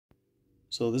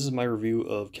So this is my review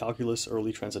of Calculus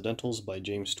Early Transcendentals by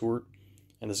James Stewart,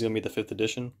 and this is going to be the 5th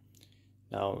edition.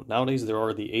 Now, nowadays there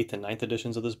are the 8th and 9th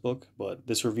editions of this book, but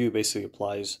this review basically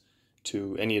applies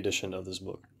to any edition of this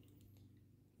book.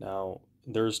 Now,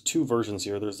 there's two versions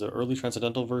here. There's the Early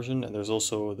Transcendental version, and there's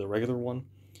also the regular one.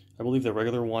 I believe the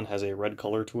regular one has a red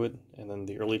color to it, and then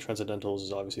the Early Transcendentals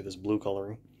is obviously this blue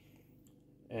coloring.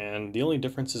 And the only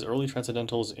difference is Early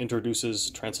Transcendentals introduces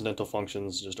transcendental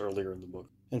functions just earlier in the book.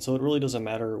 And so it really doesn't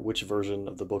matter which version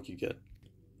of the book you get.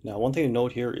 Now, one thing to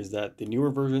note here is that the newer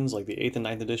versions, like the 8th and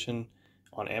 9th edition,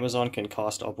 on Amazon can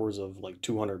cost upwards of like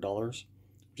 $200,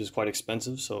 which is quite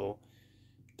expensive. So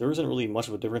there isn't really much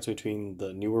of a difference between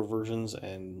the newer versions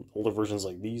and older versions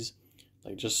like these.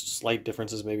 Like just slight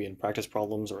differences maybe in practice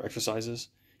problems or exercises.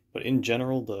 But in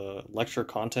general, the lecture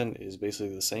content is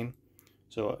basically the same.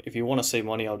 So if you want to save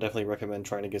money, I would definitely recommend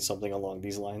trying to get something along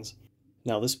these lines.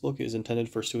 Now, this book is intended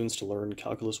for students to learn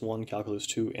Calculus 1, Calculus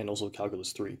 2, and also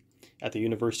Calculus 3 at the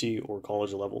university or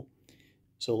college level.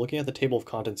 So looking at the table of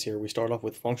contents here, we start off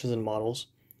with functions and models,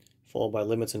 followed by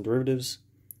limits and derivatives,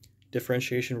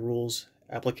 differentiation rules,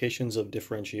 applications of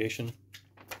differentiation.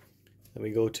 Then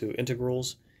we go to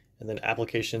integrals, and then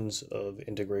applications of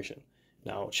integration.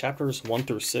 Now, chapters 1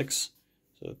 through 6,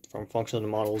 so from functions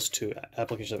and models to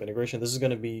application of integration, this is going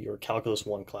to be your Calculus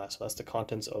 1 class. So that's the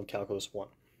contents of Calculus 1.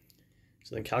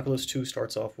 So then Calculus 2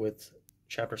 starts off with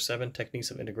Chapter 7,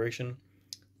 Techniques of Integration,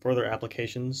 further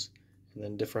applications, and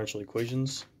then differential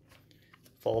equations,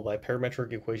 followed by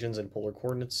parametric equations and polar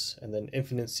coordinates, and then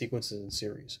infinite sequences and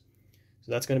series.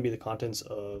 So that's going to be the contents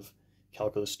of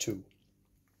Calculus 2.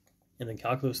 And then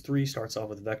Calculus 3 starts off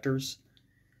with vectors,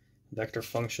 vector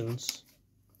functions,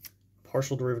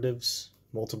 partial derivatives,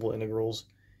 multiple integrals,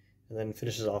 and then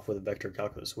finishes off with vector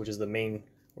calculus, which is the main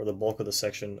or the bulk of the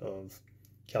section of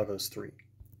Calculus 3.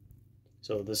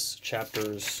 So this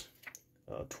chapters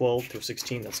 12 through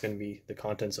 16, that's going to be the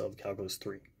contents of Calculus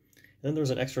 3. And then there's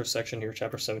an extra section here,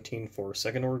 chapter 17, for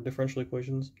second order differential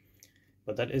equations,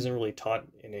 but that isn't really taught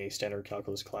in a standard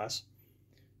calculus class.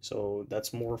 So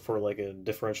that's more for like a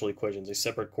differential equations, a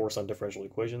separate course on differential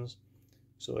equations.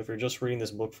 So if you're just reading this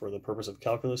book for the purpose of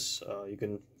calculus, you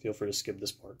can feel free to skip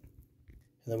this part.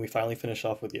 And then we finally finish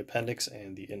off with the appendix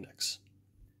and the index.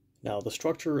 Now, the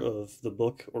structure of the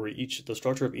book, or the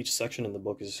structure of each section in the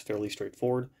book is fairly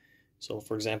straightforward. So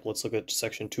for example, let's look at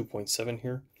section 2.7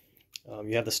 here.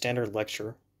 You have the standard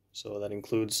lecture, so that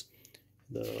includes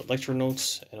the lecture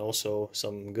notes and also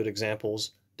some good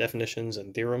examples, definitions,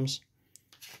 and theorems.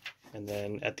 And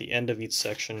then at the end of each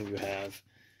section, you have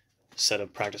a set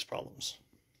of practice problems.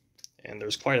 And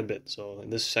there's quite a bit. So in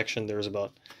this section, there's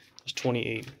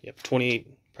 28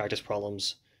 practice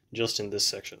problems just in this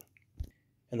section.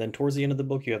 And then towards the end of the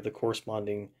book, you have the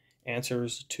corresponding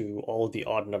answers to all of the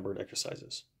odd-numbered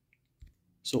exercises.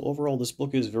 So overall, this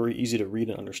book is very easy to read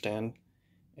and understand,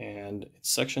 and its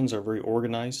sections are very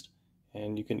organized,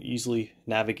 and you can easily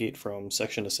navigate from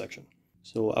section to section.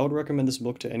 So I would recommend this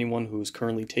book to anyone who's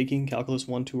currently taking Calculus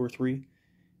 1, 2, or 3,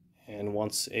 and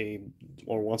wants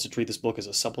to treat this book as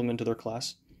a supplement to their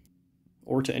class,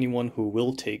 or to anyone who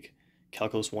will take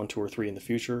Calculus 1, 2, or 3 in the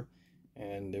future,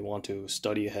 and they want to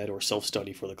study ahead or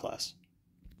self-study for the class.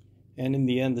 And in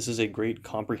the end, this is a great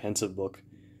comprehensive book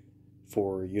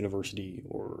for university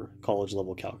or college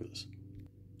level calculus.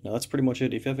 Now that's pretty much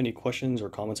it. If you have any questions or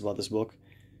comments about this book,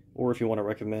 or if you want to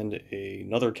recommend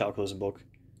another calculus book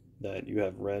that you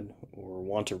have read or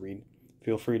want to read,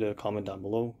 feel free to comment down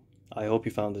below. I hope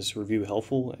you found this review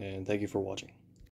helpful, and thank you for watching.